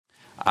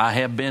I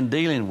have been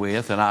dealing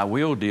with, and I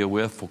will deal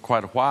with for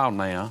quite a while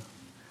now,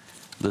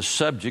 the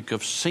subject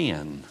of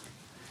sin.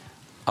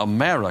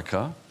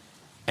 America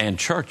and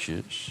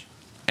churches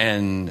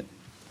and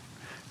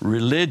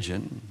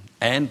religion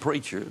and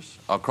preachers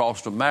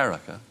across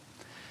America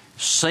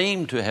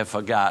seem to have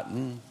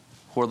forgotten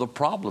where the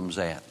problem's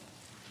at.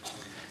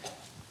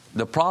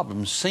 The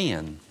problem's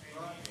sin.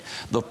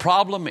 The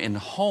problem in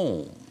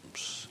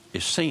homes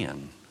is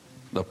sin.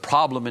 The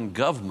problem in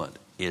government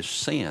is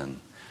sin.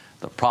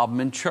 The problem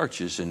in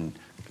churches and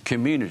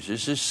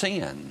communities is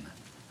sin.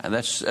 And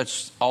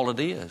that's all it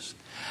is.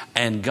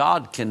 And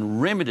God can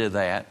remedy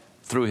that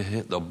through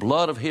the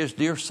blood of His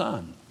dear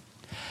Son.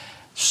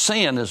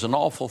 Sin is an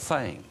awful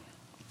thing.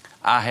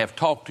 I have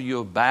talked to you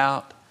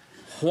about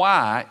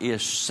why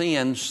is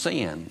sin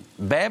sin.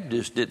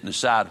 Baptists didn't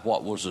decide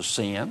what was a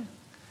sin.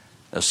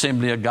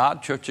 Assembly of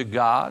God, Church of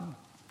God.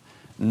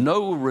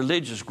 No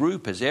religious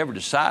group has ever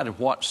decided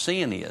what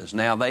sin is.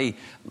 Now, they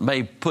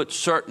may put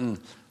certain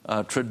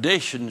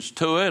traditions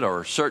to it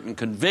or certain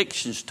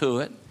convictions to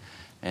it.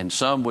 And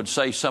some would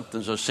say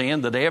something's a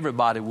sin that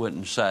everybody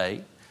wouldn't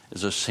say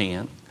is a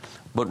sin.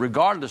 But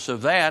regardless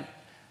of that,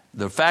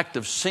 the fact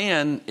of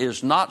sin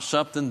is not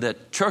something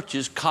that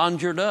churches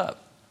conjured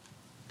up.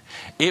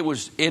 It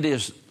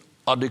is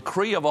a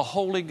decree of a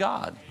holy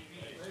God.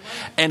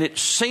 And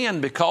it's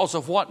sin because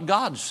of what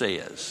God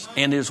says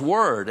in His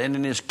Word and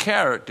in His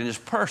character and His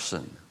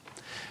person.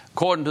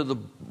 According to the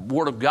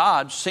Word of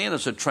God, sin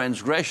is a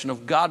transgression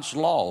of God's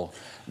law,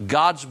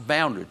 God's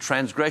boundary.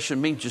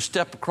 Transgression means you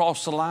step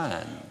across the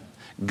line.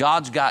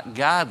 God's got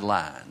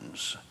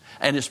guidelines,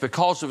 and it's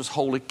because of His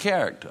holy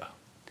character.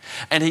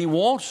 And He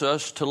wants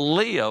us to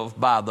live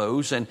by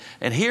those, and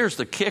here's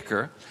the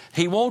kicker.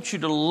 He wants you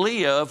to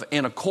live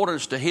in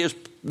accordance to His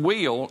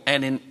will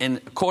and in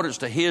accordance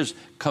to His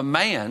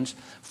commands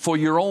for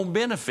your own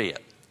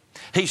benefit.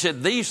 He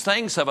said, "These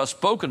things have I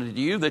spoken to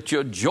you that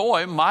your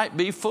joy might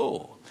be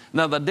full."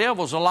 Now, the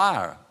devil's a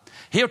liar.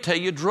 He'll tell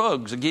you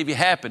drugs will give you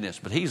happiness,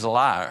 but he's a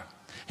liar.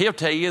 He'll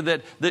tell you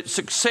that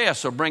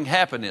success will bring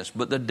happiness,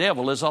 but the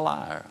devil is a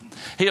liar.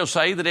 He'll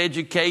say that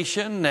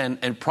education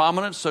and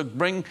prominence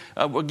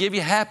will give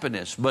you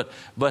happiness, but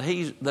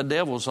the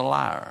devil's a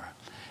liar.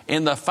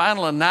 In the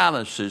final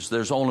analysis,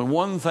 there's only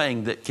one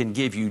thing that can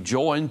give you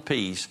joy and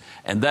peace,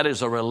 and that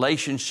is a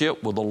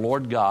relationship with the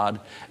Lord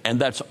God, and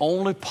that's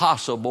only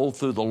possible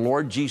through the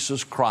Lord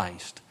Jesus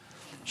Christ.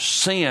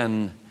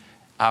 Sin,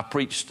 I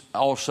preached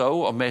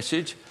also a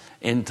message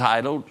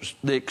entitled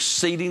 "The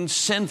Exceeding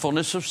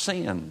Sinfulness of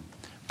Sin."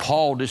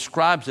 Paul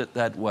describes it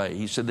that way.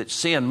 He said that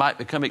sin might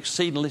become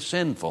exceedingly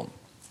sinful.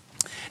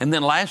 And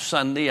then last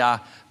Sunday I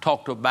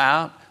talked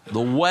about the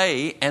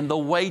way and the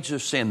wage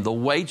of sin. The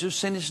wage of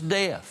sin is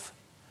death.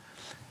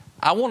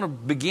 I want to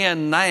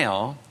begin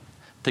now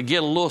to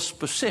get a little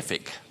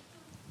specific.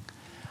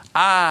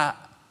 I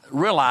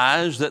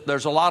realize that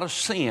there's a lot of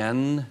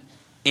sin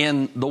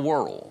in the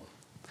world.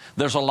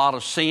 There's a lot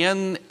of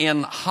sin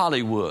in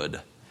Hollywood.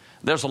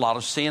 There's a lot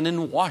of sin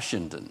in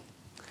Washington.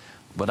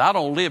 But I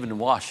don't live in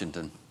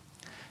Washington.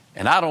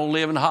 And I don't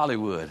live in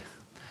Hollywood.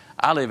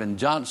 I live in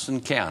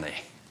Johnson County.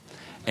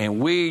 And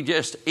we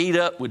just eat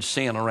up with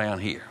sin around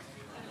here.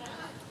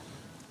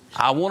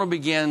 I want to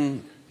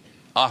begin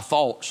our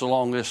thoughts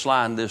along this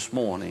line this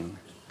morning.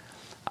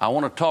 I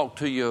want to talk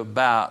to you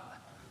about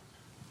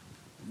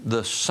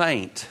the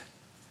saint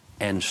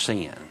and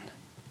sin.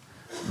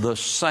 The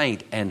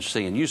saint and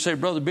sin. You say,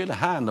 "Brother Billy,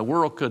 how in the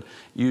world could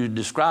you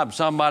describe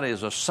somebody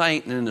as a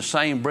saint and in the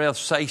same breath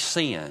say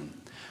sin?"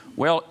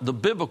 Well, the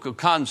biblical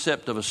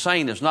concept of a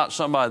saint is not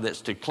somebody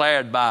that's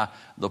declared by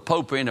the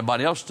Pope or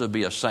anybody else to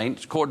be a saint.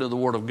 It's according to the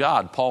Word of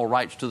God. Paul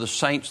writes to the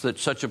saints that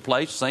such a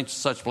place, saints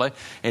such a place,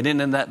 and then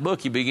in that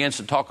book he begins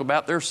to talk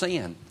about their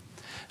sin.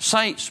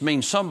 Saints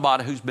means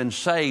somebody who's been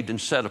saved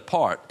and set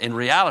apart. In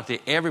reality,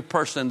 every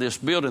person in this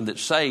building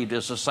that's saved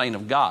is a saint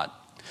of God,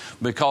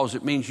 because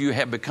it means you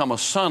have become a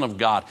son of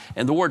God.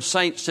 And the word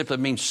saint simply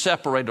means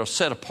separated or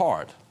set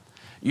apart.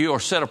 You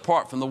are set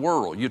apart from the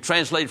world. You're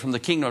translated from the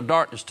kingdom of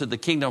darkness to the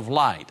kingdom of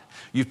light.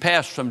 You've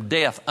passed from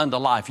death unto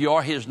life. You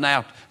are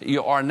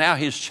now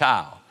His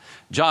child.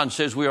 John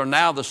says we are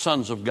now the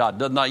sons of God.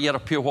 Does not yet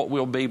appear what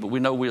we'll be, but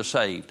we know we are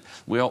saved.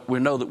 We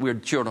know that we're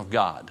children of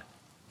God.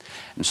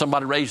 And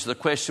somebody raised the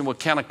question, well,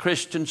 can a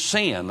Christian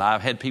sin?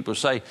 I've had people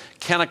say,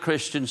 can a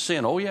Christian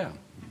sin? Oh, yeah.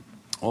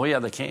 Oh, yeah,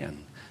 they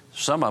can.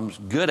 Some of them's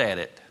good at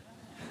it.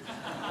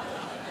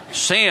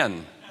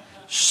 Sin.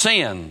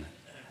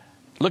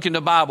 Look in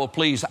the Bible,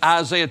 please.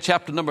 Isaiah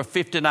chapter number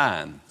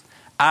 59.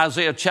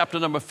 Isaiah chapter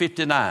number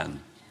 59.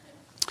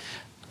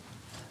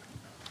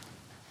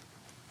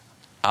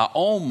 I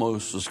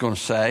almost was going to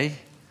say,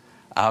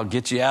 I'll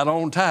get you out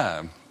on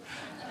time.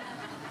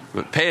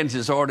 But Pansy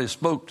has already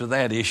spoke to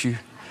that issue.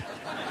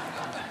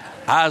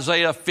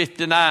 Isaiah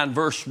 59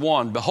 verse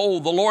 1.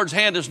 Behold, the Lord's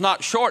hand is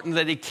not shortened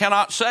that He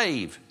cannot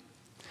save,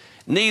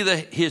 neither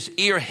His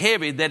ear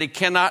heavy that He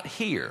cannot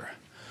hear.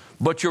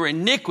 But your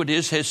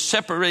iniquities has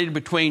separated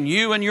between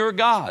you and your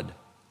God.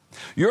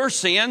 Your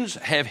sins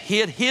have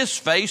hid His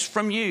face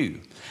from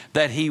you,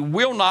 that he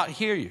will not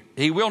hear you.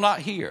 He will not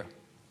hear.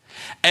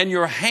 And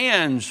your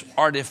hands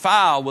are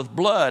defiled with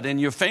blood, and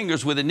your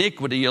fingers with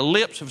iniquity. Your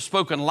lips have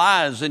spoken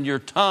lies, and your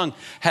tongue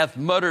hath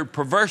muttered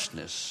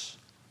perverseness.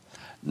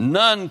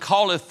 None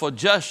calleth for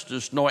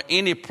justice, nor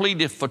any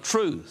pleadeth for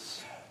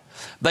truth.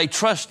 They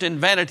trust in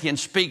vanity and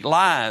speak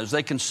lies.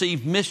 They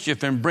conceive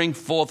mischief and bring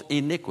forth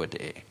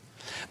iniquity.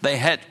 They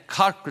hatch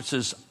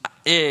cockroaches'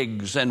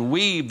 eggs and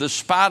weave the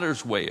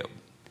spider's web.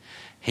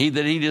 He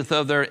that eateth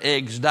of their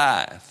eggs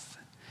dieth,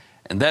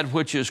 and that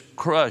which is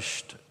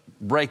crushed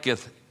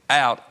breaketh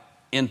out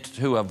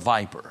into a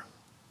viper.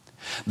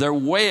 Their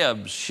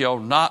webs shall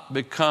not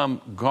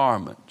become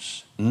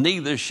garments,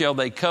 neither shall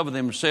they cover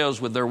themselves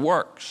with their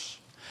works.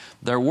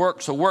 Their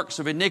works are works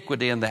of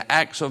iniquity, and the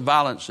acts of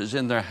violence is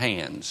in their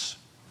hands.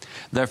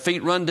 Their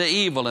feet run to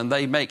evil, and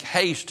they make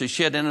haste to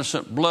shed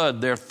innocent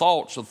blood. Their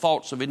thoughts are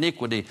thoughts of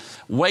iniquity.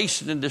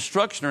 Wasted and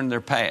destruction are in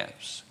their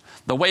paths.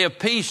 The way of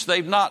peace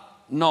they've not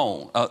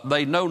known.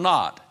 They know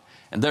not.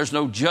 And there's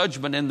no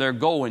judgment in their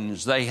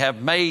goings. They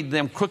have made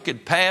them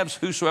crooked paths.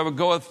 Whosoever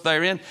goeth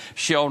therein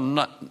shall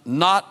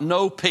not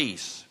know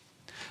peace.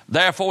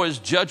 Therefore is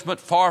judgment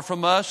far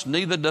from us,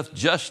 neither doth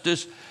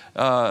justice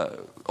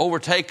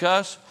overtake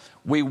us.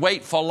 We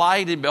wait for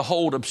light and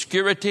behold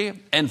obscurity,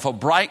 and for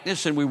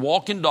brightness and we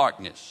walk in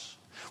darkness.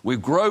 We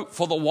grope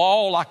for the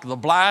wall like the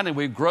blind, and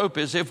we grope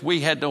as if we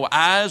had no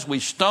eyes.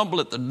 We stumble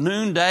at the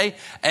noonday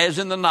as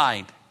in the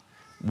night.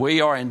 We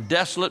are in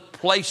desolate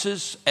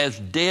places as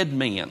dead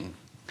men.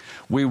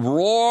 We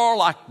roar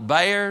like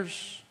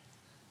bears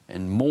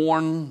and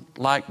mourn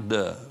like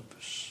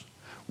doves.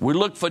 We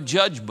look for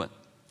judgment,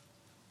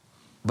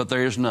 but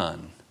there is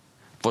none.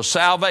 For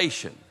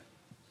salvation,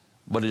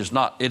 but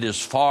it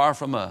is far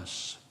from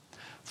us.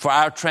 For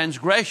our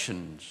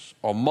transgressions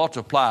are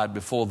multiplied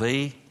before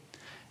thee,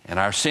 and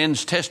our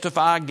sins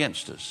testify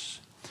against us.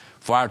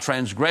 For our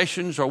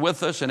transgressions are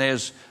with us, and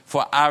as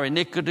for our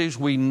iniquities,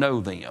 we know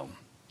them.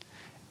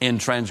 In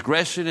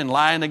transgressing and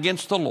lying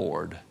against the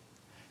Lord,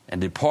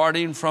 and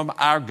departing from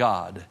our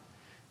God,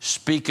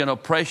 speaking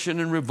oppression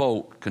and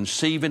revolt,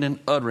 conceiving and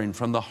uttering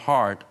from the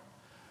heart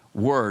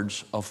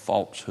words of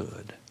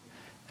falsehood.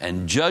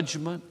 And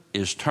judgment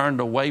is turned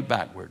away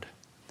backward,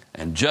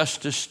 and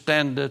justice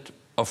standeth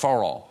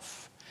afar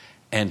off,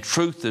 and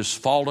truth is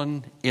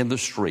fallen in the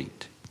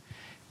street,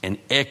 and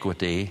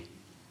equity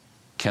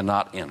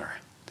cannot enter.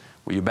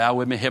 Will you bow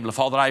with me? Heavenly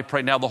Father, I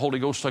pray now the Holy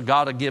Ghost of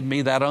God to give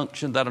me that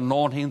unction, that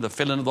anointing, the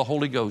filling of the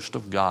Holy Ghost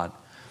of God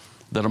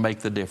that'll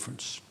make the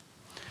difference.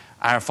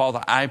 Our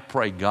Father, I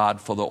pray,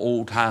 God, for the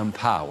old-time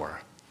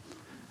power.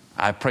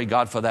 I pray,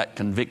 God, for that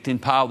convicting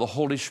power of the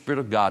Holy Spirit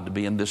of God to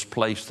be in this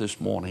place this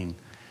morning.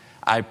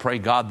 I pray,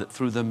 God, that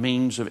through the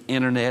means of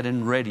internet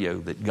and radio,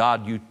 that,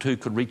 God, you too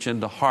could reach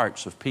into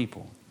hearts of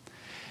people.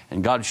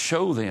 And, God,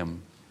 show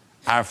them,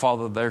 our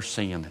Father, their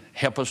sin.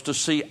 Help us to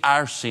see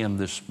our sin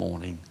this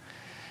morning.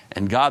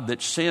 And, God,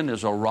 that sin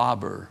is a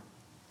robber.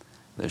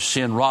 That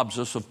sin robs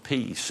us of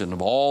peace and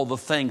of all the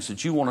things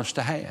that you want us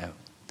to have.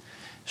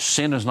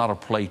 Sin is not a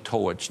play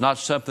toy. It's not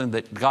something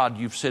that, God,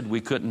 you've said we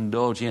couldn't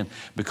indulge in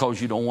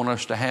because you don't want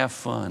us to have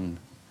fun.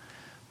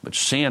 But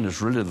sin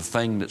is really the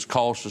thing that's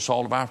caused us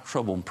all of our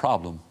trouble and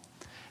problem.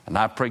 And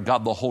I pray,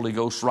 God, the Holy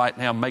Ghost right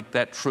now make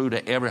that true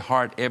to every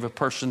heart, every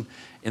person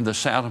in the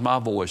sound of my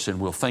voice. And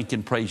we'll thank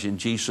and praise you in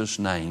Jesus'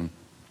 name.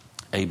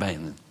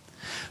 Amen.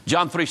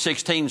 John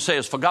 3:16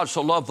 says, For God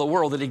so loved the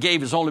world that he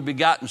gave his only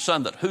begotten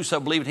Son, that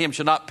whosoever believeth in him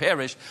shall not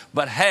perish,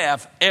 but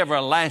have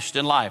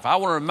everlasting life. I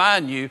want to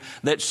remind you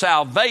that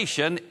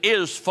salvation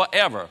is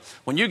forever.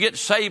 When you get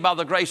saved by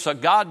the grace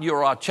of God,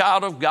 you're a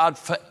child of God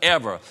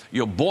forever.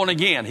 You're born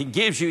again. He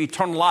gives you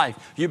eternal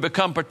life. You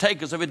become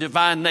partakers of a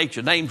divine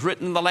nature. Names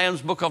written in the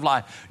Lamb's book of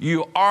life.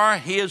 You are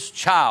his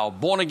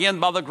child, born again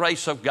by the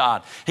grace of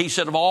God. He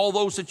said, of all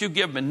those that you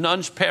give me,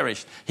 none's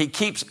perished. He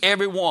keeps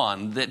every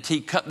one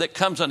that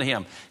comes unto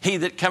him. He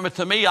that cometh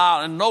to me,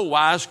 I'll in no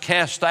wise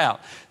cast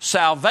out.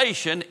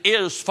 Salvation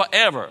is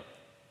forever.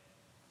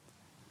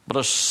 But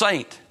a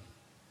saint,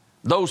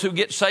 those who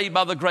get saved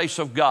by the grace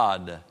of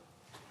God,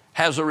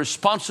 has a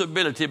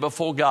responsibility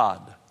before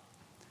God.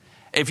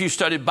 If you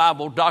studied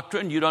Bible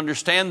doctrine, you'd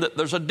understand that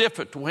there's a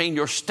difference between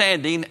your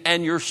standing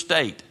and your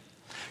state.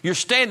 Your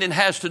standing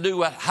has to do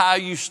with how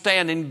you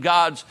stand in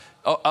God's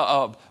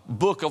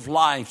book of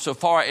life so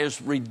far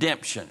as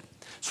redemption.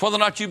 It's whether or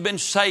not you've been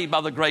saved by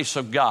the grace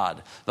of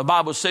God. The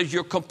Bible says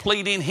you're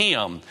complete in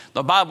him.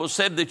 The Bible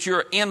said that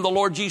you're in the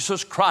Lord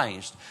Jesus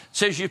Christ. It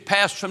says you've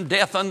passed from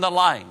death unto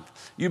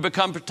life. You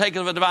become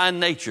partakers of a divine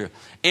nature.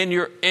 In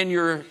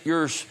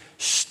your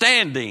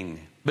standing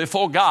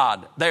before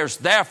God, there's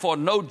therefore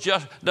no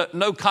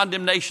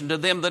condemnation to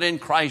them that are in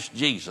Christ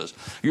Jesus.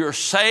 You're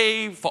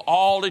saved for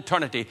all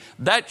eternity.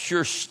 That's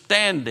your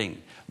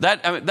standing.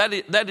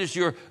 That is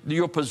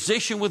your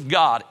position with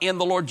God in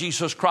the Lord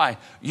Jesus Christ.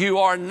 You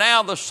are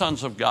now the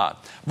sons of God.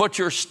 But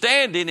your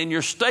standing and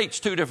your state's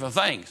two different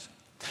things.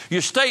 Your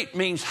state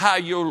means how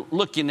you're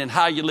looking and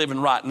how you're living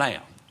right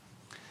now.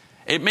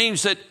 It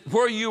means that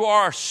where you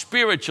are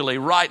spiritually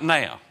right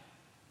now,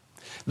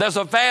 There's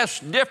a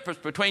vast difference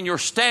between your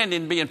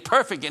standing being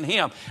perfect in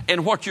Him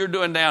and what you're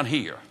doing down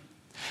here.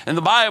 And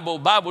the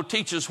Bible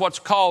teaches what's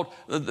called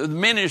the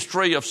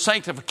ministry of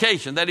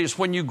sanctification. That is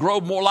when you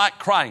grow more like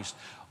Christ.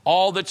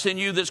 All that's in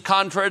you that's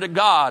contrary to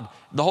God,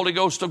 the Holy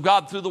Ghost of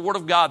God through the Word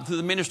of God, through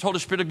the ministry of the Holy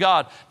Spirit of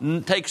God,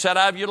 takes that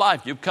out of your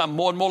life. You become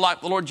more and more like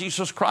the Lord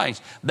Jesus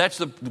Christ. That's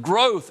the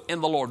growth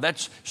in the Lord.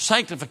 That's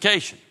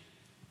sanctification.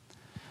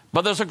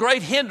 But there's a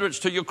great hindrance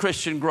to your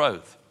Christian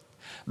growth.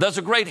 There's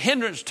a great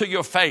hindrance to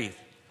your faith.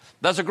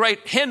 There's a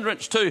great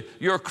hindrance to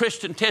your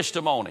Christian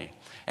testimony.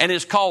 And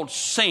it's called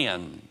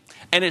sin.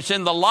 And it's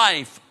in the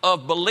life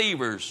of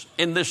believers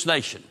in this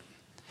nation.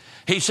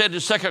 He said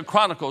in 2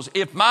 Chronicles,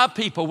 if my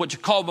people, which are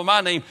called by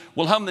my name,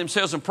 will humble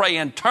themselves and pray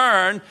and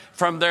turn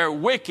from their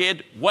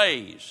wicked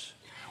ways.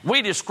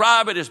 We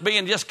describe it as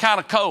being just kind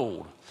of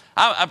cold.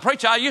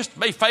 I used to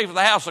be faithful to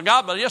the house of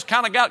God, but I just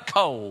kind of got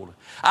cold.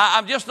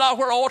 I'm just not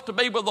where I ought to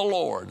be with the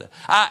Lord.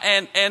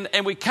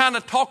 And we kind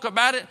of talk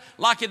about it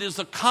like it is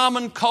a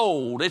common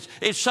cold.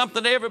 It's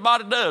something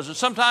everybody does. And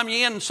sometimes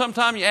you're in and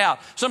sometimes you're out.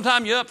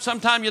 Sometimes you're up,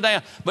 sometimes you're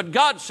down. But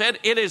God said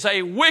it is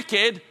a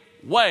wicked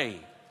way.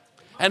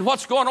 And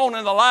what's going on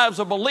in the lives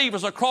of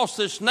believers across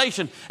this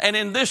nation and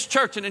in this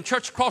church and in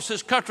church across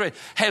this country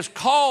has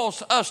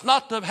caused us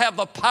not to have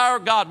the power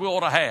of God we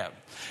ought to have.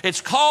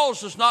 It's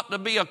caused us not to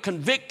be a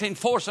convicting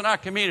force in our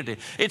community.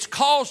 It's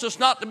caused us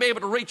not to be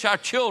able to reach our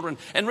children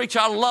and reach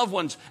our loved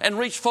ones and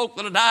reach folk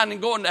that are dying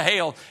and going to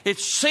hell.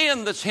 It's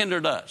sin that's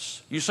hindered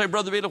us. You say,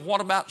 Brother Vita,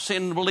 what about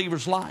sin in the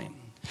believer's life?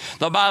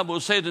 The Bible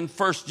says in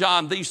 1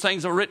 John, these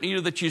things are written to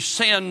you that you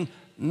sin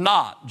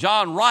not.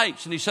 John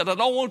writes and he said, I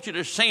don't want you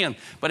to sin,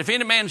 but if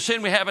any man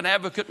sin, we have an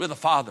advocate with the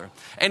Father.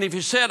 And if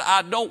he said,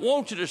 I don't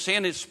want you to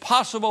sin, it's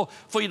possible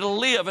for you to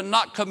live and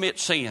not commit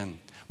sin.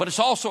 But it's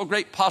also a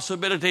great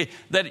possibility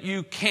that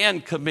you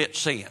can commit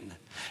sin.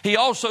 He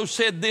also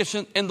said this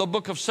in the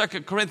book of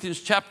 2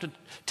 Corinthians chapter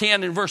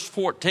 10 and verse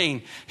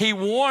 14. He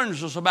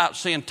warns us about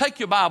sin. Take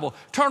your Bible,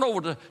 turn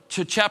over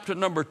to chapter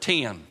number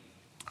 10.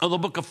 Of the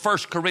book of 1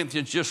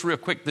 Corinthians just real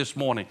quick this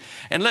morning.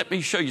 And let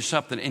me show you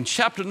something. In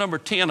chapter number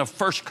 10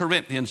 of 1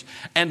 Corinthians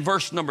and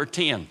verse number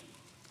 10,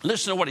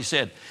 listen to what he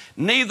said.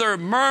 Neither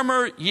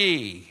murmur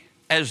ye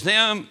as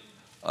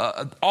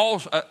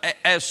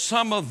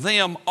some of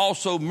them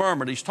also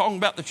murmured. He's talking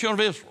about the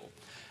children of Israel.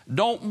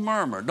 Don't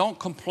murmur, don't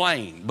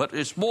complain. But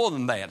it's more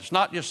than that. It's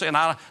not just saying,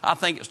 I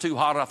think it's too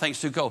hot or I think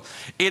it's too cold.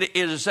 It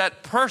is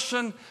that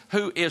person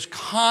who is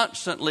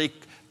constantly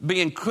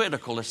being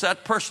critical. It's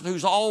that person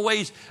who's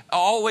always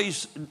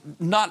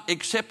not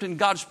accepting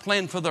God's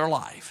plan for their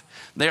life.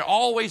 They're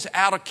always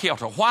out of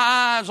kilter.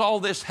 Why is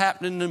all this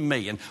happening to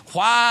me? And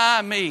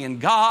why me?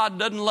 And God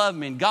doesn't love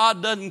me. And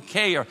God doesn't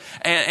care.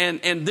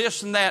 And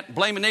this and that,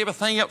 blaming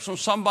everything else on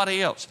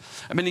somebody else.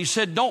 I mean, he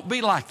said, don't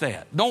be like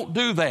that. Don't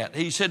do that.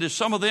 He said, as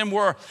some of them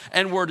were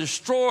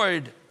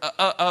destroyed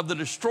of the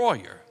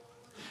destroyer.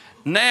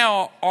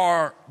 Now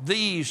are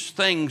these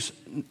things,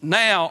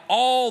 now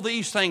all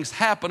these things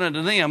happen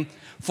unto them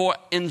for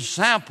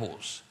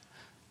examples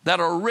that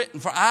are written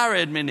for our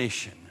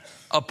admonition,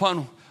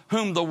 upon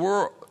whom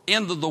the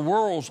end of the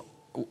world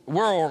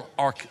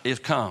is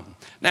come.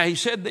 Now he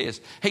said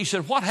this. He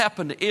said what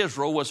happened to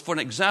Israel was for an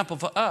example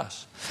for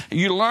us.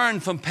 You learn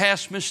from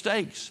past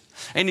mistakes.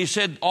 And he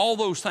said all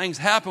those things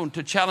happened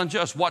to challenge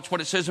us. Watch what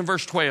it says in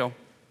verse 12.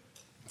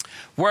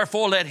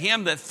 Wherefore let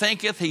him that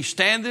thinketh he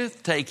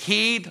standeth take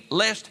heed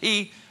lest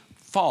he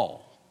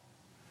fall.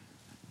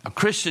 A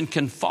Christian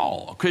can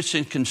fall. A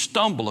Christian can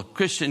stumble. A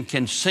Christian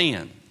can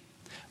sin.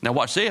 Now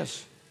watch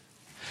this.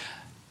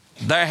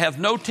 There hath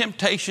no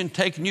temptation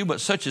taken you but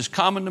such as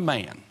common to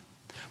man.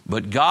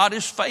 But God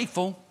is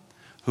faithful,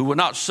 who will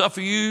not suffer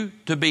you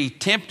to be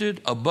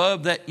tempted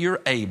above that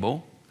you're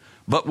able,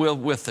 but will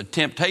with the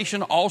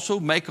temptation also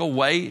make a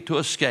way to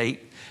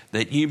escape,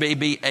 that you may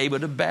be able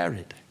to bear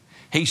it.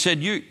 He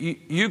said,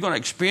 you're going to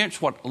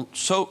experience what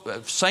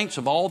saints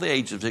of all the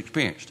ages have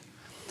experienced.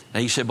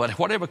 And he said, but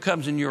whatever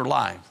comes in your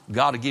life,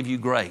 God will give you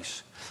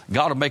grace.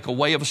 God will make a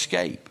way of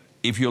escape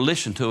if you'll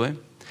listen to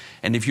him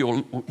and if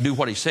you'll do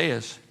what he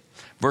says.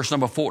 Verse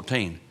number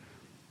 14.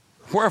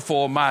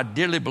 Wherefore, my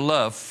dearly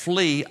beloved,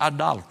 flee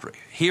idolatry.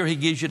 Here he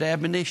gives you the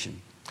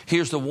admonition.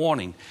 Here's the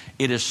warning.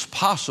 It is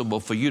possible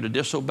for you to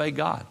disobey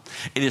God.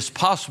 It is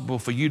possible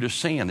for you to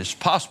sin. It's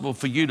possible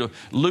for you to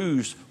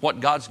lose what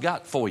God's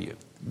got for you.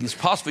 It's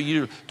possible for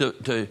you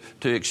to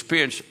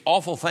experience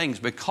awful things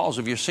because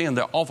of your sin.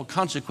 There are awful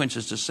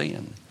consequences to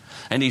sin.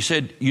 And he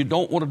said, you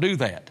don't want to do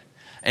that.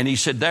 And he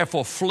said,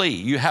 therefore flee.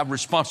 You have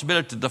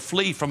responsibility to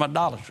flee from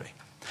idolatry.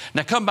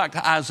 Now come back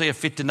to Isaiah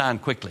 59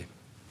 quickly.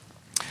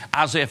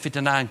 Isaiah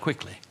 59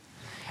 quickly.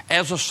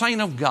 As a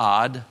saint of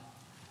God,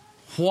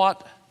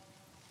 what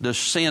does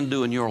sin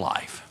do in your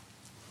life?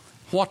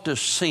 What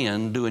does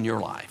sin do in your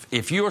life?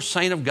 If you're a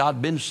saint of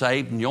God, been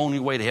saved, and you're on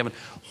your way to heaven,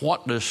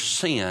 what does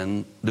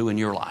sin do in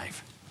your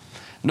life?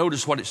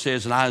 Notice what it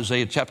says in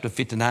Isaiah chapter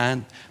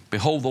 59.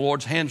 Behold, the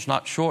Lord's hand's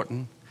not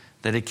shortened,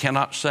 that he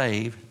cannot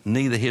save,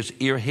 neither his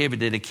ear heavy,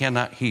 that he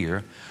cannot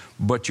hear.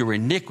 But your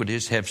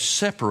iniquities have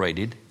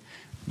separated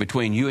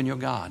between you and your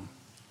God.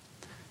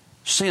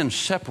 Sin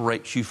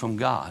separates you from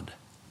God.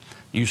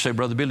 You say,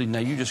 Brother Billy, now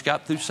you just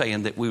got through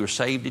saying that we were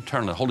saved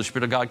eternally. The Holy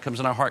Spirit of God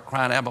comes in our heart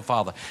crying, Abba,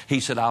 Father. He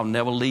said, I'll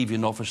never leave you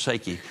nor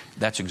forsake you.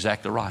 That's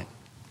exactly right.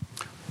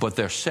 But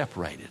they're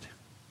separated.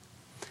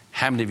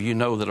 How many of you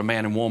know that a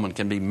man and woman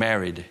can be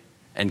married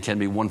and can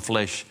be one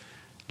flesh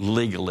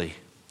legally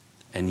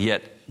and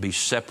yet be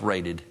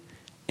separated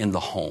in the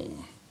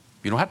home?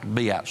 You don't have to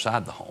be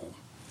outside the home.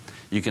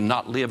 You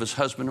cannot live as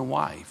husband and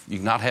wife. You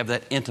cannot have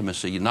that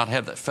intimacy. You cannot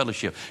have that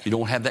fellowship. You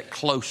don't have that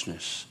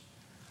closeness.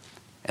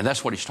 And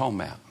that's what he's talking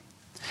about.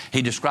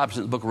 He describes it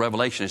in the book of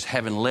Revelation as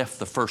having left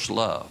the first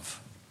love.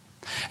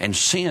 And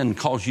sin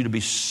caused you to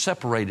be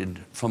separated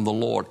from the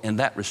Lord in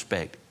that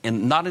respect.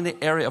 And not in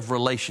the area of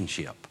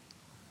relationship,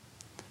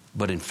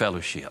 but in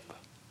fellowship.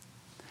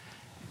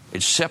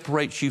 It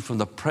separates you from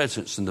the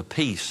presence and the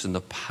peace and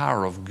the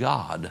power of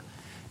God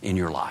in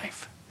your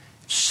life.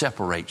 It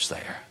separates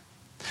there.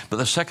 But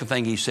the second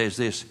thing he says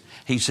this,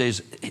 he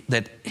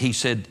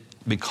said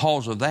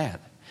because of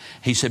that,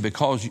 he said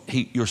because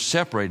you're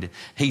separated,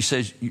 he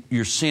says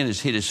your sin has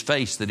hid his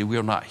face that he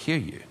will not hear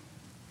you.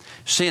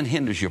 Sin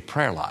hinders your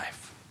prayer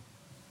life.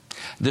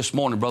 This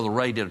morning, Brother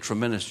Ray did a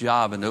tremendous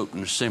job in the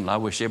opening assembly. I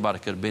wish everybody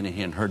could have been in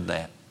here and heard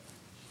that.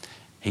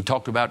 He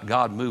talked about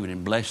God moving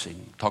and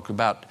blessing, talked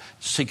about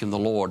seeking the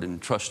Lord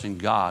and trusting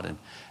God.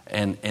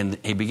 And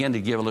he began to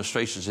give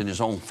illustrations in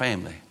his own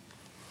family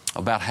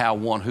about how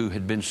one who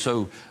had been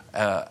so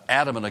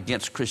adamant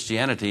against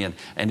Christianity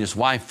and his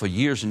wife for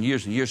years and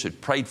years and years had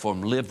prayed for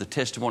him, lived the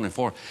testimony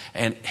for him.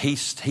 And he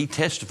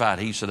testified,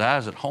 he said, I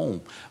was at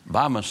home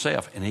by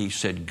myself. And he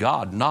said,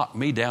 God knocked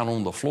me down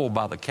on the floor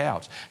by the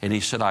couch. And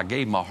he said, I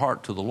gave my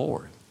heart to the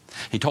Lord.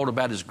 He told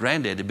about his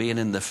granddaddy being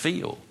in the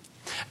field.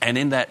 And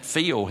in that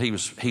field,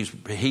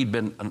 he'd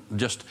been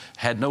just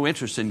had no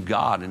interest in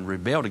God and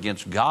rebelled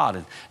against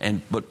God.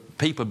 But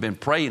people had been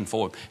praying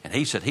for him. And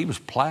he said he was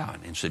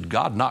plowing and said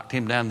God knocked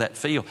him down that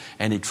field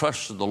and he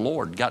trusted the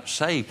Lord, got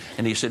saved.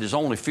 And he said his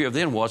only fear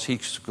then was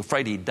he's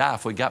afraid he'd die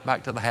if he got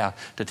back to the house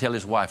to tell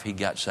his wife he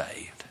got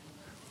saved.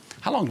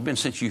 How long has it been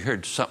since you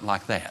heard something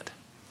like that?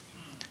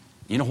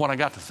 You know what I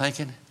got to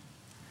thinking?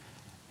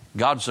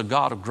 God's a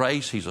God of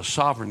grace. He's a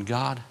sovereign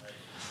God.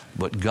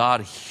 But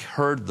God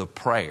heard the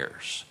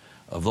prayers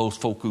of those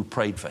folk who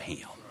prayed for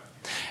him.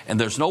 And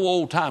there's no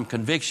old-time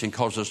conviction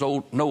because there's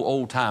no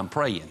old-time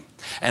praying.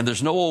 And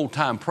there's no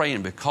old-time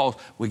praying because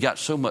we got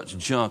so much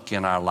junk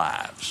in our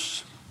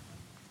lives.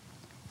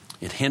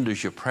 It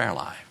hinders your prayer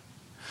life.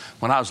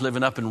 When I was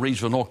living up in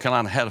Reedsville, North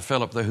Carolina, I had a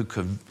fellow up there who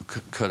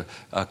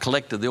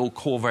collected the old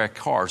Corvair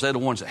cars. They're the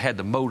ones that had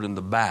the motor in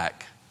the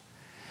back.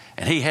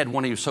 And he had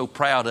one he was so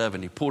proud of,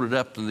 and he pulled it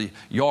up in the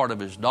yard of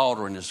his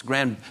daughter, and his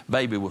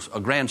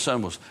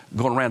grandson was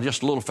going around,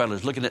 just a little fellow,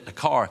 was looking at the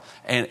car,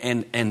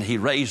 and he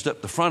raised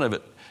up the front of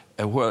it,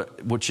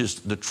 which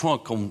is the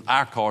trunk on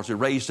our cars. He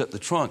raised up the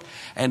trunk,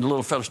 and the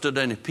little fellow stood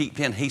there and he peeked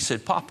in. He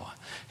said, Papa,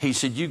 he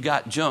said, you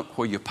got junk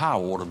where your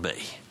power ought to be.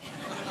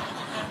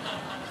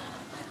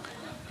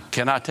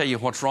 Can I tell you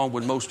what's wrong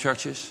with most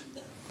churches?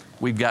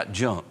 We've got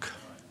junk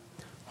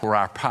where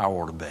our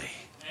power ought to be.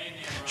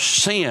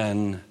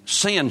 Sin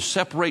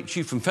separates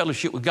you from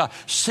fellowship with God.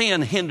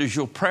 Sin hinders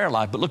your prayer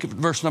life. But look at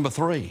verse number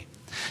 3.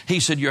 He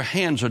said, your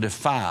hands are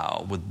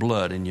defiled with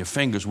blood and your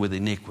fingers with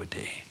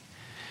iniquity.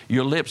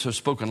 Your lips have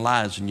spoken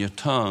lies and your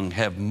tongue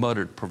have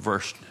muttered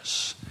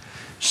perverseness.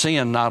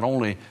 Sin not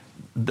only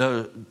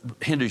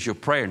hinders your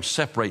prayer and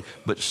separate,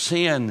 but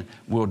sin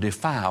will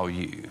defile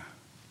you.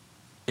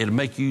 It'll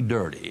make you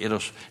dirty.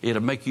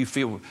 It'll make you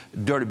feel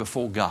dirty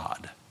before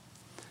God.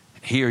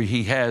 Here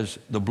he has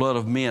the blood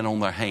of men on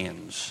their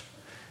hands.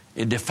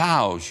 It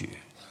defiles you.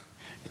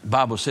 The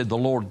Bible said the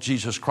Lord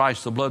Jesus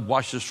Christ, the blood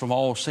washes us from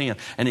all sin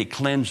and it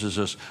cleanses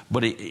us,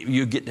 but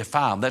you get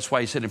defiled. That's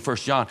why he said in 1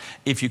 John,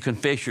 if you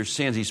confess your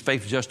sins, he's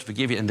faithful just to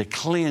forgive you and to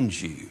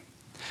cleanse you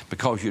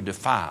because you're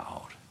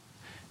defiled.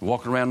 You're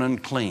walking around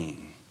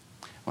unclean.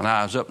 When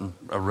I was up in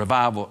a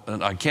revival,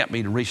 a camp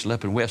meeting recently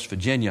up in West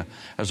Virginia,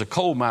 as a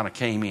coal miner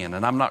came in,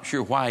 and I'm not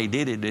sure why he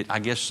did it. I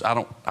guess I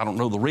don't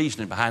know the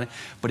reasoning behind it,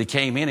 but he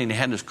came in and he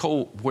had this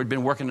coal, where he'd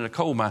been working in a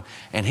coal mine,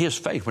 and his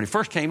face, when he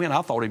first came in,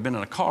 I thought he'd been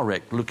in a car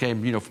wreck. Look at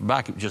him, from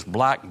back, it was just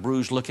black,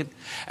 bruised looking,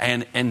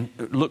 and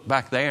looked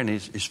back there, and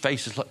his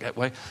face is looked that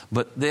way.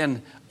 But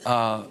then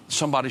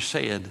somebody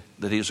said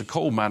that he was a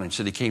coal miner, and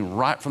said he came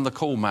right from the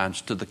coal mines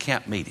to the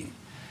camp meeting.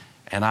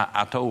 And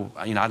I told,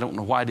 I don't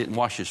know why he didn't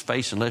wash his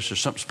face unless there's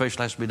something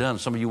special has to be done.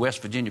 Some of you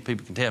West Virginia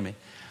people can tell me.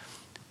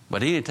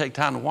 But he didn't take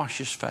time to wash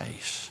his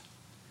face.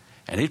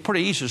 And it's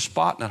pretty easy to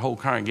spot in that whole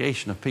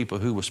congregation of people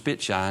who were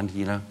spit-shined,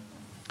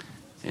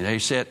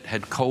 And he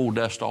had coal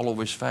dust all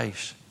over his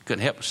face.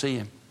 Couldn't help but see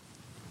him.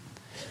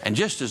 And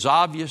just as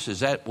obvious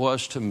as that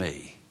was to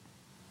me,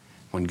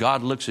 when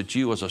God looks at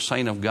you as a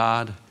saint of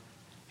God,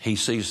 he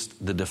sees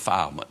the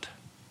defilement.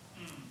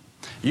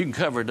 You can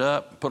cover it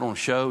up, put on a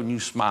show, and you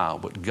smile,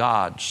 but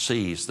God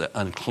sees the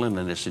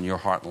uncleanliness in your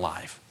heart and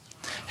life.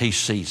 He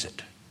sees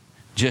it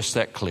just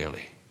that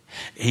clearly.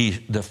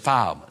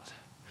 Defilement.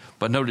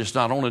 But notice,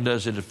 not only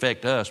does it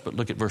affect us, but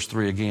look at verse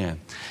 3 again.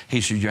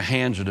 He says, your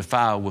hands are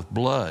defiled with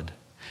blood,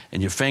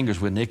 and your fingers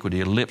with iniquity,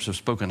 your lips have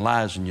spoken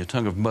lies, and your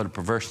tongue have muttered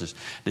perverseness.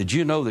 Did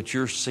you know that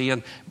your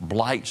sin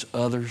blights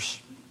others?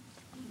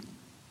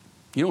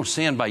 You don't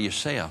sin by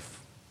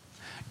yourself.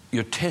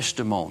 Your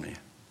testimony.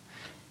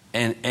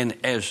 And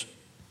as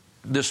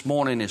this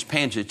morning, as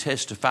Pansy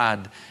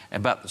testified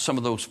about, some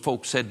of those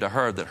folks said to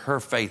her that her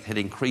faith had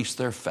increased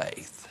their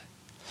faith.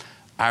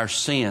 Our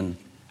sin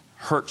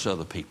hurts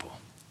other people.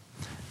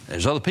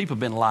 There's other people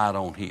been lied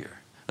on here.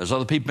 There's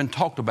other people been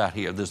talked about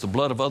here. There's the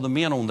blood of other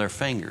men on their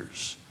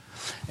fingers.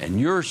 And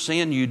your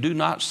sin, you do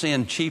not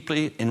sin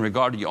cheaply in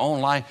regard to your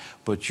own life,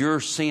 but your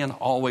sin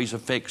always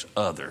affects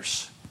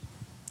others.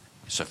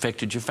 It's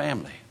affected your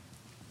family.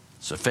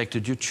 It's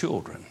affected your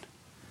children.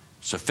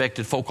 It's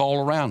affected folk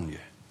all around you.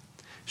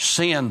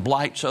 Sin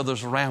blights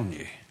others around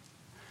you.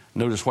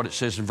 Notice what it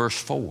says in verse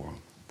 4.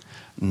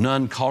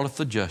 None calleth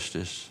for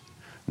justice,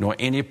 nor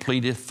any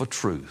pleadeth for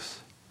truth.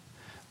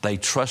 They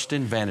trust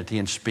in vanity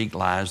and speak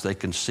lies. They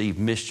conceive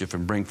mischief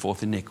and bring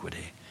forth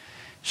iniquity.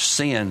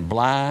 Sin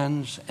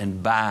blinds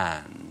and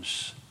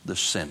binds the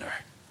sinner.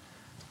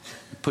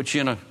 It puts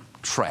you in a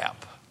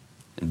trap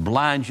and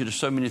blinds you to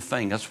so many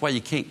things. That's why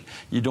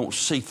you don't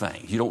see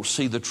things. You don't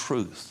see the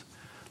truth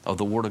of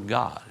the Word of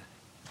God.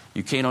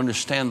 You can't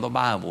understand the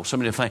Bible. So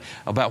many things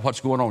about what's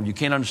going on. You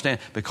can't understand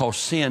because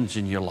sin's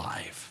in your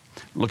life.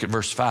 Look at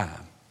verse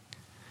 5.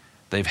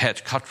 They've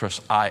hatched cockatrice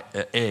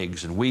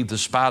eggs and weaved the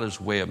spider's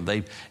web.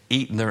 They've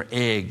eaten their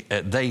egg.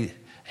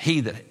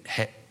 He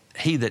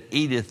that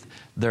eateth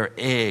their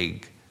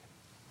egg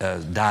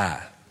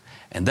dieth.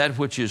 And that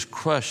which is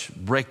crushed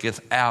breaketh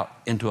out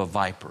into a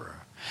viper.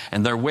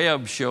 And their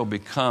web shall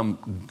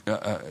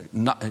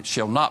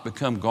not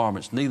become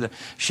garments, neither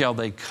shall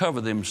they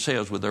cover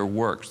themselves with their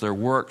works. Their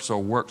works are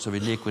works of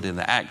iniquity, and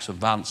the acts of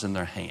violence in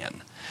their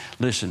hand.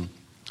 Listen,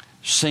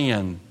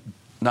 sin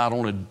not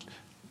only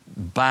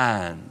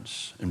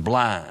binds and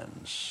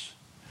blinds,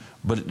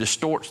 but it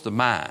distorts the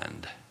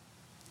mind.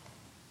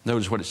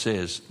 Notice what it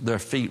says. Their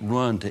feet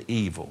run to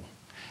evil,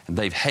 and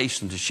they've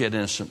hastened to shed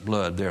innocent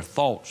blood. Their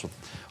thoughts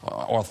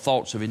are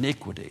thoughts of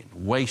iniquity,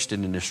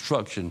 wasting and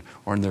destruction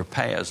are in their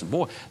paths. And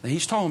boy,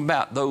 he's talking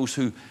about those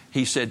who,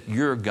 he said,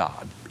 you're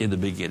God in the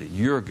beginning.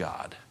 You're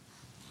God.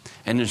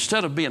 And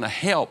instead of being a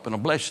help and a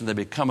blessing, they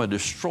become a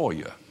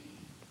destroyer.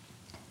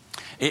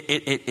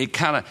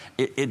 It's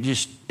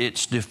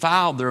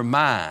defiled their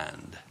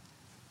mind.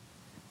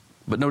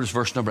 But notice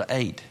verse number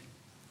 8.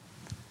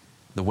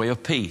 The way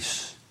of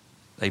peace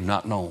they've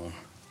not known.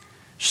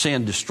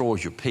 Sin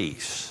destroys your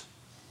peace.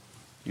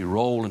 You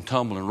roll and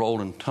tumble and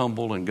roll and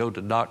tumble and go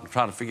to the doctor and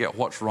try to figure out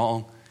what's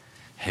wrong.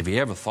 Have you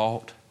ever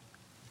thought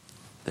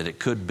that it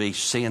could be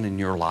sin in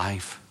your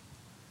life?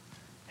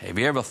 Have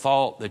you ever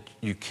thought that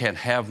you can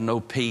have no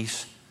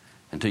peace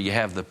until you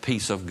have the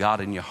peace of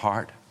God in your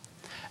heart?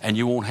 And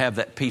you won't have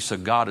that peace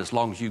of God as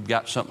long as you've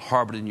got something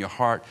harbored in your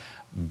heart,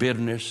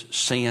 bitterness,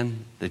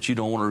 sin that you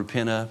don't want to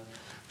repent of,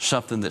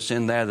 something that's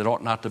in there that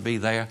ought not to be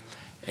there,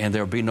 and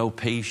there'll be no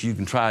peace. You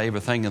can try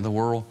everything in the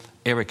world,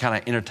 every kind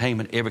of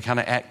entertainment, every kind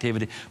of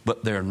activity,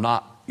 but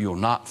you'll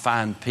not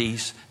find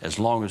peace as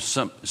long as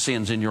some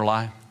sin's in your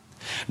life.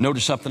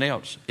 Notice something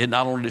else. It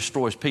not only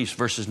destroys peace,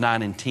 verses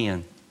 9 and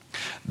 10.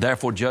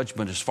 Therefore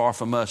judgment is far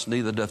from us,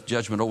 neither doth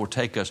judgment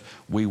overtake us.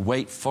 We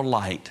wait for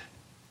light,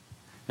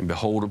 and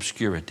behold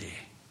obscurity,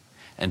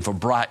 and for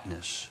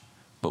brightness,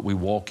 but we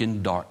walk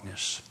in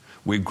darkness.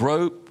 We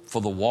grope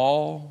for the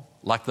wall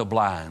like the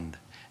blind,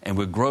 and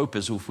we grope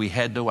as if we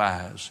had no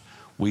eyes.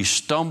 We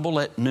stumble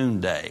at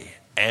noonday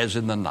as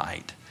in the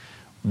night.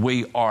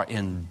 We are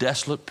in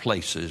desolate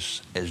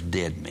places as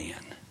dead men.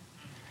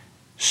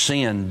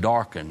 Sin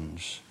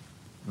darkens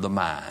the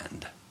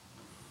mind.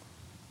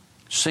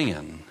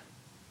 Sin,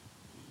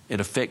 it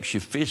affects you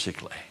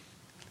physically.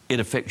 It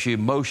affects you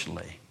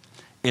emotionally.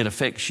 It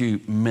affects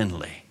you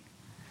mentally.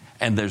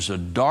 And there's a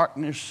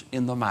darkness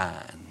in the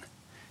mind.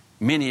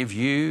 Many of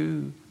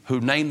you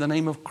who name the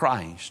name of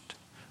Christ,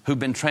 who've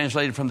been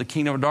translated from the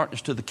kingdom of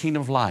darkness to the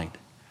kingdom of light,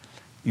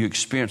 you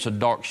experience a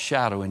dark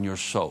shadow in your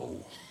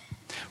soul.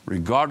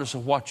 Regardless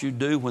of what you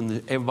do,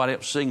 when everybody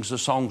else sings the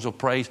songs of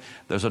praise,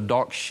 there's a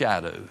dark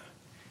shadow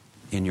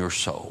in your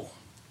soul,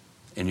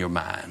 in your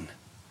mind.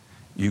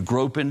 You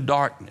grope in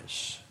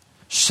darkness.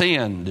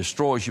 Sin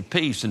destroys your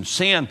peace, and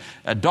sin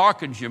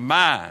darkens your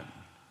mind.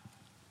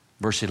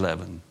 Verse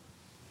 11,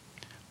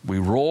 we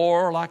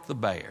roar like the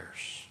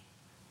bears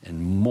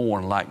and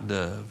mourn like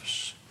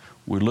doves.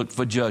 We look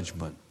for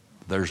judgment,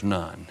 there's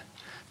none.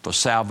 For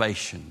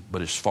salvation,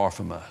 but it's far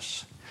from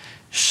us.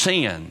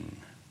 Sin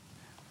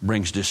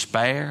brings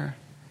despair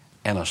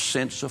and a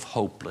sense of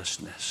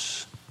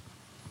hopelessness.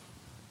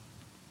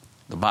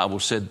 The Bible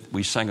said,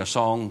 we sang a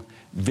song,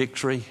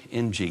 Victory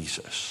in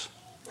Jesus.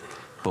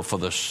 But for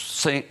the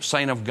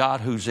saint of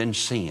God who's in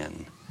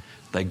sin,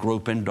 they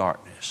grope in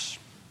darkness.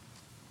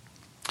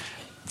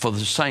 For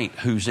the saint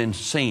who's in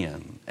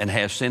sin and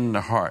has sin in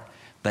their heart,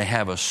 they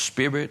have a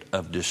spirit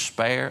of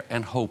despair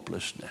and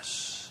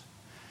hopelessness.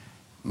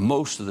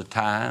 Most of the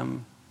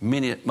time,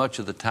 Much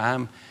of the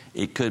time,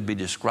 it could be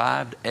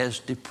described as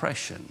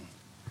depression.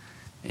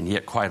 And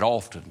yet quite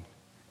often,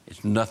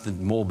 it's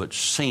nothing more but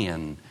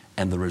sin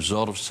and the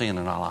result of sin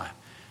in our life.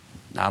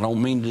 Now, I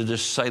don't mean to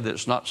just say that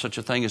it's not such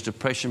a thing as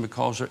depression,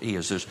 because there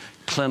is. There's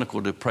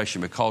clinical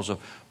depression because of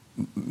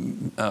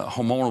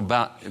hormonal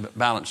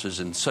balances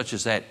and such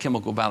as that,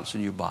 chemical balance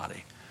in your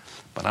body.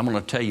 But I'm going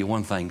to tell you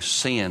one thing.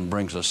 Sin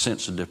brings a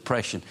sense of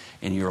depression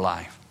in your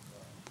life.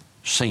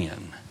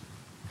 Sin.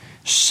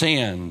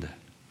 Sin.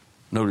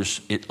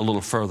 Notice it a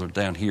little further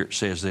down here. It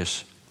says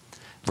this,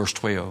 verse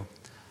 12.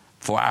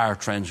 For our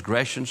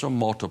transgressions are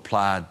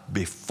multiplied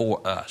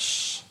before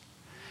us,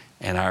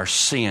 and our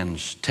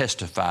sins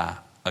testify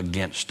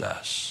against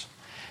us.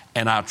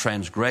 And our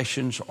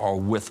transgressions are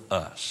with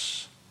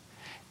us.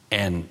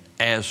 And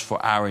as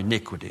for our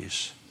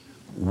iniquities,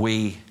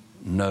 we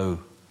know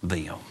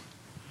them.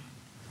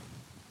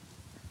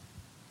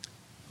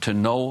 To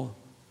know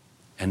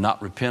and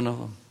not repent of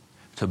them,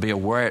 to be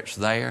aware it's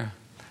there,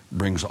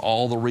 brings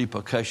all the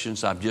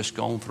repercussions I've just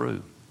gone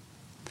through.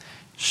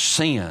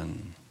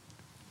 Sin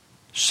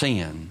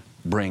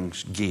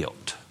brings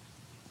guilt.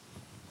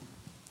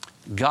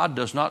 God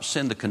does not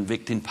send the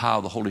convicting power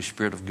of the Holy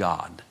Spirit of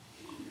God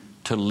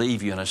to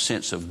leave you in a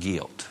sense of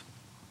guilt.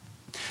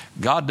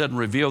 God doesn't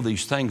reveal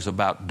these things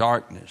about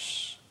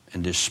darkness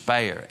and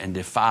despair and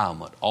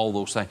defilement, all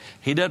those things.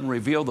 He doesn't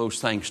reveal those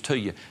things to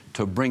you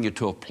to bring you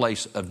to a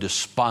place of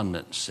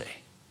despondency.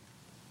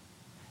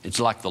 It's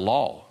like the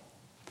law.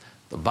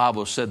 The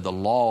Bible said the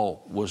law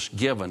was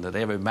given that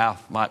every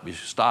mouth might be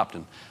stopped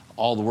and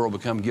all the world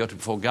become guilty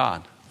before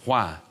God.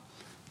 Why?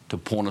 To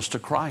point us to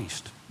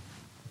Christ.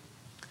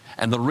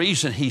 And the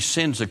reason He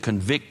sends the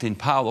convicting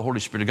power of the Holy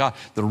Spirit of God,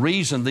 the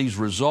reason these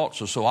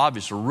results are so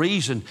obvious, the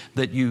reason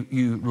that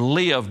you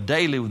live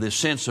daily with this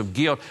sense of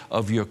guilt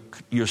of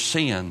your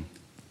sin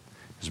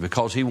is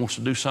because He wants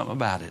to do something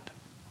about it.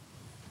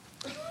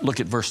 Look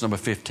at verse number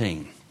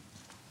 15.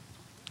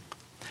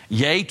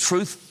 Yea,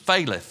 truth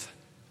faileth,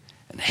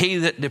 and he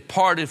that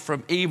departed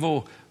from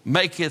evil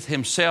maketh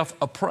himself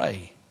a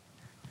prey.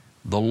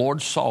 The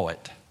Lord saw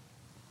it,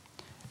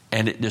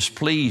 and it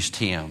displeased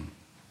Him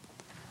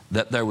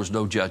that there was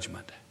no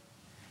judgment.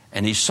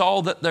 And He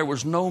saw that there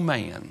was no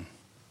man,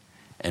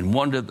 and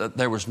wondered that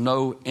there was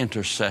no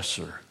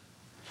intercessor.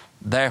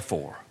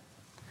 Therefore,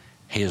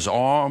 His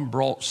arm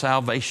brought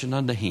salvation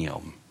unto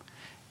him,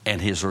 and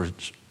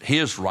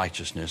his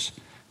righteousness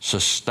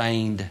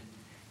sustained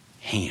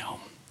him.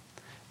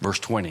 Verse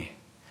 20,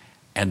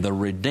 and the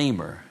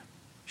Redeemer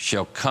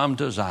shall come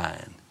to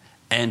Zion,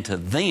 and to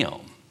them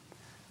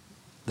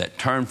that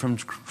turn from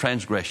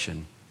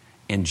transgression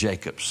in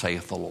Jacob,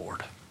 saith the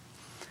Lord.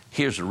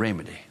 Here's the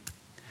remedy.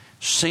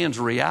 Sin's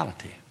a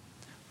reality,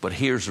 but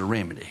here's the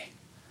remedy.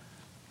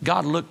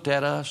 God looked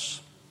at us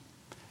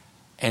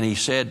and He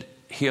said,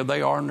 here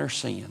they are in their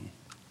sin.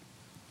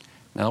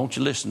 Now I want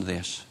you to listen to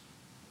this.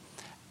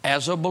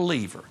 As a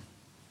believer,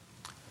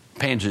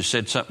 Pansy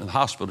said something in the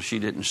hospital she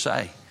didn't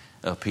say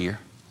up here.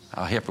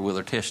 I'll help her with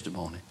her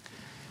testimony.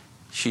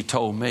 She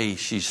told me,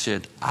 she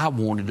said, I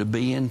wanted to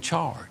be in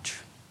charge.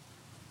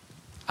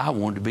 I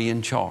wanted to be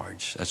in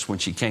charge. That's when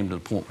she came to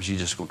the point where she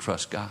just going to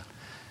trust God.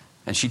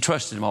 And she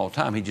trusted Him all the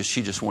time.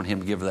 She just wanted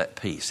Him to give her that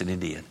peace, and He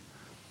did.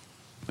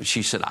 But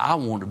she said, I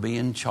want to be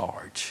in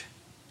charge,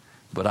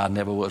 but I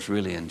never was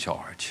really in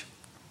charge.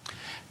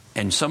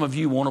 And some of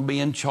you want to be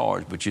in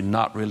charge, but you're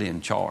not really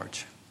in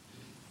charge.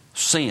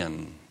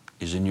 Sin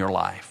is in your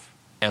life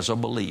as a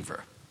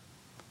believer.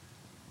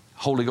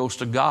 Holy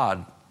Ghost of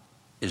God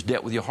is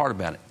dealt with your heart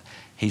about it.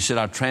 He said,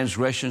 our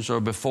transgressions are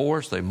before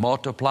us, they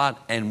multiplied,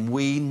 and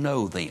we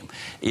know them.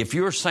 If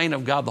you're a saint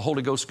of God, the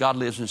Holy Ghost of God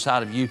lives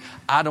inside of you.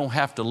 I don't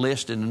have to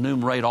list and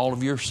enumerate all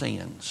of your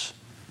sins.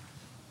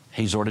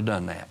 He's already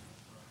done that.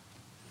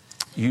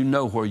 You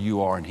know where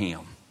you are in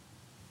Him.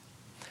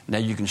 Now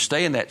you can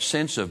stay in that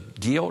sense of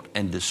guilt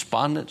and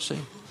despondency,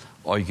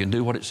 or you can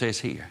do what it says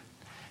here.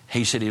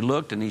 He said He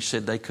looked and He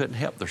said they couldn't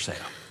help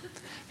themselves.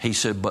 He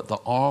said, but the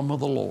arm of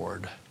the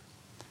Lord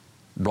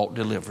brought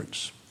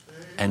deliverance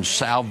and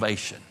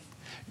salvation.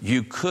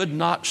 You could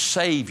not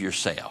save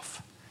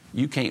yourself.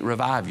 You can't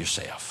revive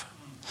yourself.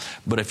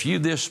 But if you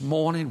this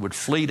morning would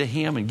flee to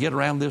Him and get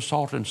around this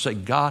altar and say,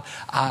 God,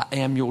 I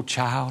am your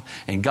child.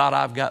 And God,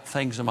 I've got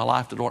things in my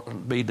life that ought to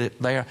be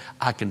there.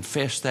 I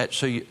confess that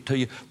to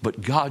you.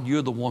 But God,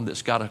 you're the one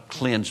that's got to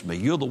cleanse me.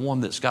 You're the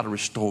one that's got to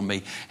restore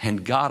me.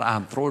 And God,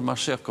 I'm throwing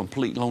myself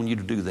completely on you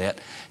to do that.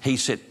 He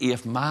said,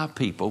 if my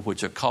people,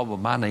 which are called by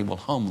my name, will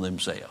humble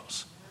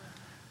themselves.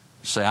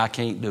 Say, I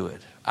can't do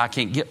it. I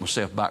can't get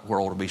myself back where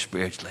I ought to be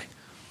spiritually.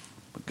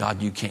 But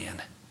God, you can.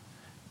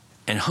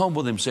 And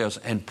humble themselves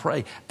and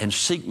pray and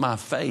seek my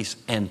face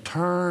and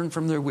turn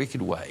from their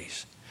wicked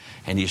ways.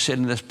 And He said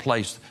in this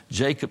place,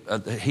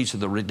 Jacob, He said,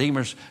 the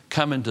Redeemer's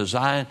coming to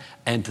Zion,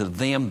 and to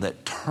them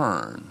that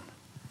turn.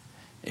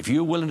 If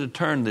you're willing to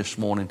turn this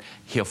morning,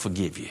 He'll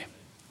forgive you.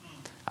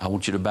 I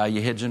want you to bow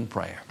your heads in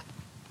prayer.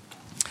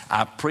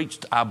 I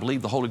preached, I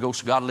believe the Holy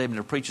Ghost of God led me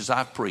to preach as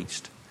I've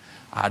preached.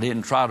 I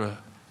didn't try to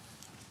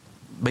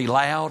be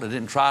loud. I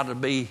didn't try to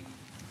be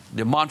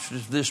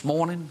demonstrative this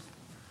morning.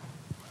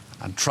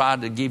 I'm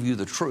trying to give you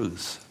the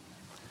truth.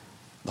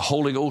 The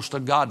Holy Ghost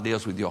of God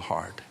deals with your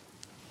heart.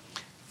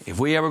 If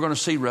we ever going to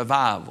see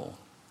revival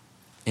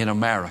in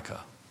America,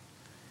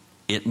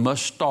 it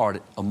must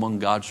start among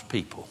God's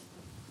people.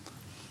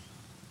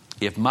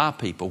 If my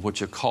people,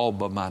 which are called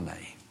by my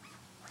name.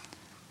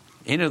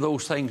 Any of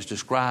those things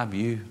describe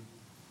you?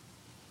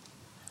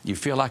 You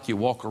feel like you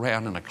walk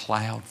around in a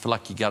cloud, feel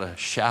like you got a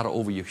shadow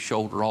over your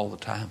shoulder all the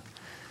time.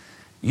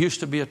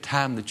 Used to be a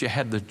time that you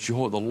had the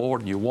joy of the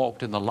Lord and you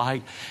walked in the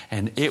light,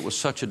 and it was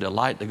such a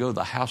delight to go to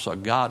the house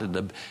of God.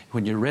 And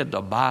when you read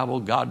the Bible,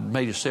 God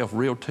made himself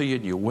real to you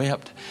and you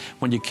wept.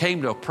 When you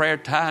came to a prayer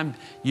time,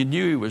 you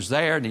knew he was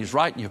there and he's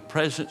right in your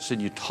presence,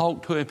 and you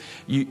talked to him.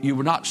 You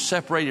were not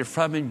separated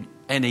from him,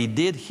 and he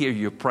did hear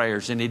your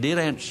prayers and he did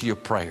answer your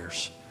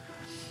prayers.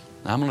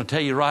 Now, I'm going to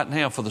tell you right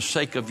now, for the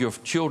sake of your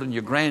children,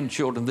 your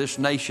grandchildren, this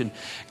nation,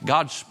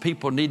 God's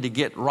people need to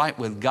get right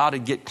with God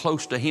and get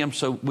close to him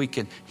so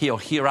he'll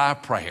hear our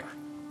prayer.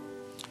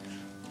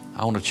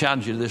 I want to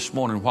challenge you this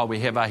morning while we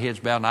have our heads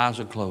bowed and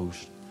eyes are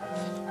closed.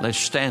 Let's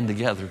stand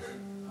together.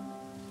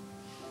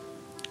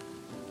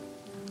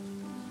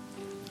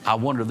 I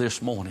wonder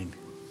this morning,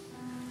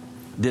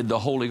 did the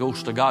Holy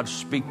Ghost of God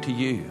speak to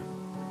you?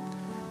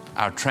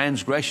 Our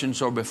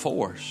transgressions are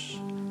before us,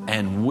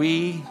 and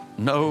we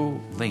know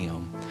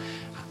them.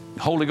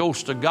 The Holy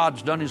Ghost of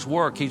God's done his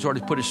work. He's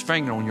already put his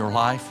finger on your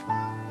life.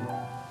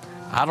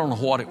 I don't know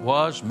what it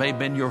was. May have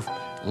been your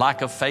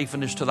lack of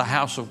faithfulness to the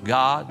house of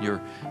God.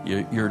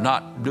 You're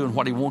not doing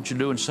what he wants you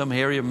to do in some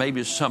area.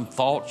 Maybe it's some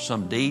thought,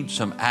 some deed,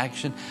 some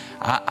action.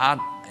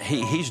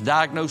 He's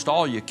diagnosed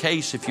all your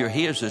case if you're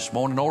his this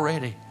morning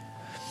already.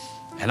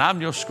 And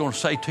I'm just going to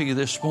say to you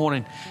this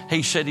morning,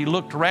 he said he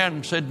looked around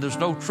and said, there's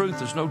no truth,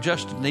 there's no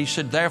justice. And he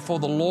said, therefore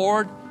the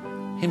Lord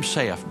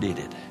himself did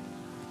it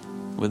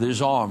with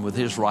his arm, with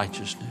his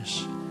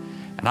righteousness.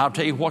 And I'll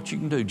tell you what you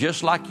can do.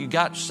 Just like you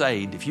got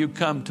saved, if you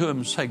come to him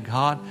and say,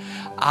 God,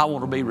 I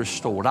want to be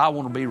restored. I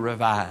want to be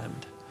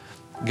revived.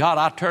 God,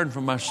 I turn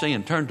from my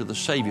sin, turn to the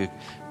Savior,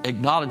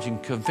 acknowledge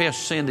and confess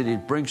sin that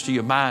it brings to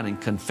your mind, and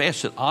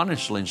confess it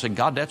honestly and say,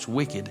 God, that's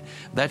wicked.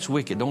 That's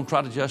wicked. Don't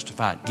try to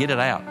justify it. Get it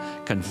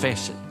out.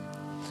 Confess it.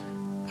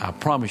 I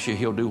promise you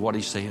he'll do what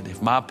he said.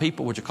 If my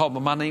people, which are called by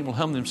my name, will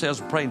humble themselves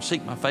and pray and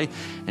seek my face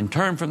and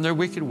turn from their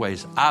wicked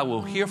ways, I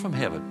will hear from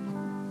heaven.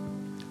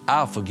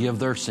 I'll forgive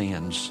their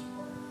sins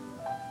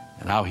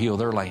and I'll heal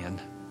their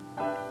land.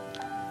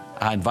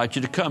 I invite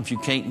you to come. If you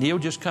can't kneel,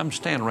 just come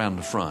stand around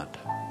the front.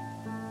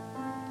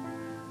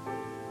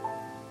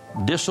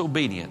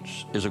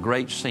 Disobedience is a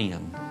great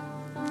sin.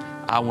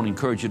 I want to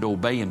encourage you to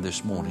obey him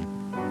this morning.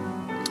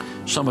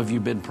 Some of you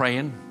have been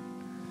praying,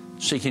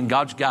 seeking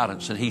God's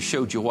guidance, and he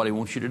showed you what he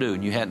wants you to do,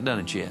 and you hadn't done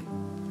it yet.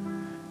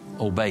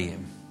 Obey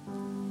him.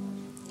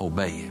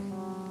 Obey him.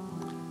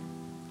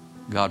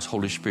 God's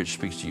Holy Spirit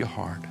speaks to your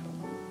heart.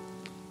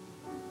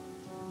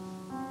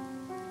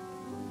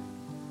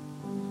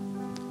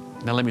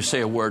 Now let me say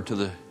a word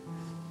to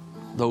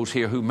those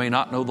here who may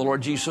not know the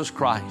Lord Jesus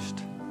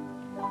Christ.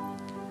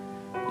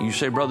 You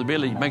say, Brother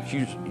Billy,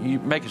 you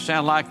make it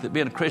sound like that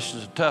being a Christian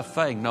is a tough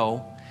thing.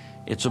 No,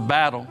 it's a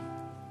battle.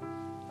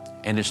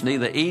 And it's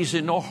neither easy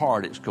nor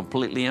hard. It's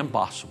completely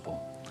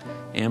impossible.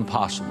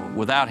 Impossible.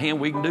 Without him,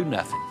 we can do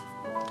nothing.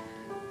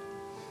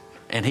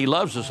 And he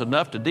loves us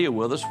enough to deal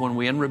with us when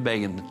we're in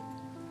rebellion,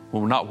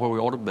 when we're not where we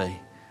ought to be.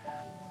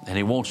 And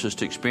he wants us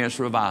to experience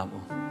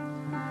revival.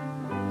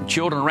 And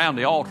children around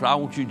the altar, I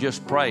want you to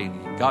just pray.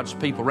 God's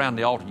people around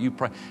the altar, you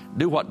pray.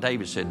 Do what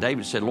David said.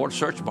 David said, Lord,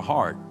 search my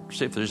heart.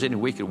 See if there's any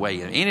wicked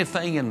way.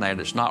 Anything in there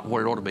that's not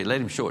where it ought to be,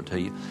 let him show it to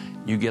you.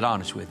 You get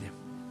honest with him.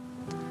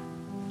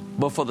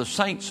 But for the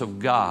saints of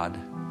God,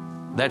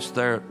 that's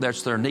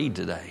their need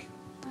today.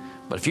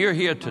 But if you're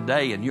here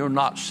today and you're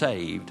not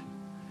saved,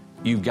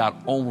 you've got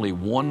only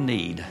one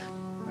need.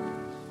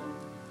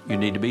 You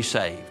need to be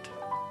saved.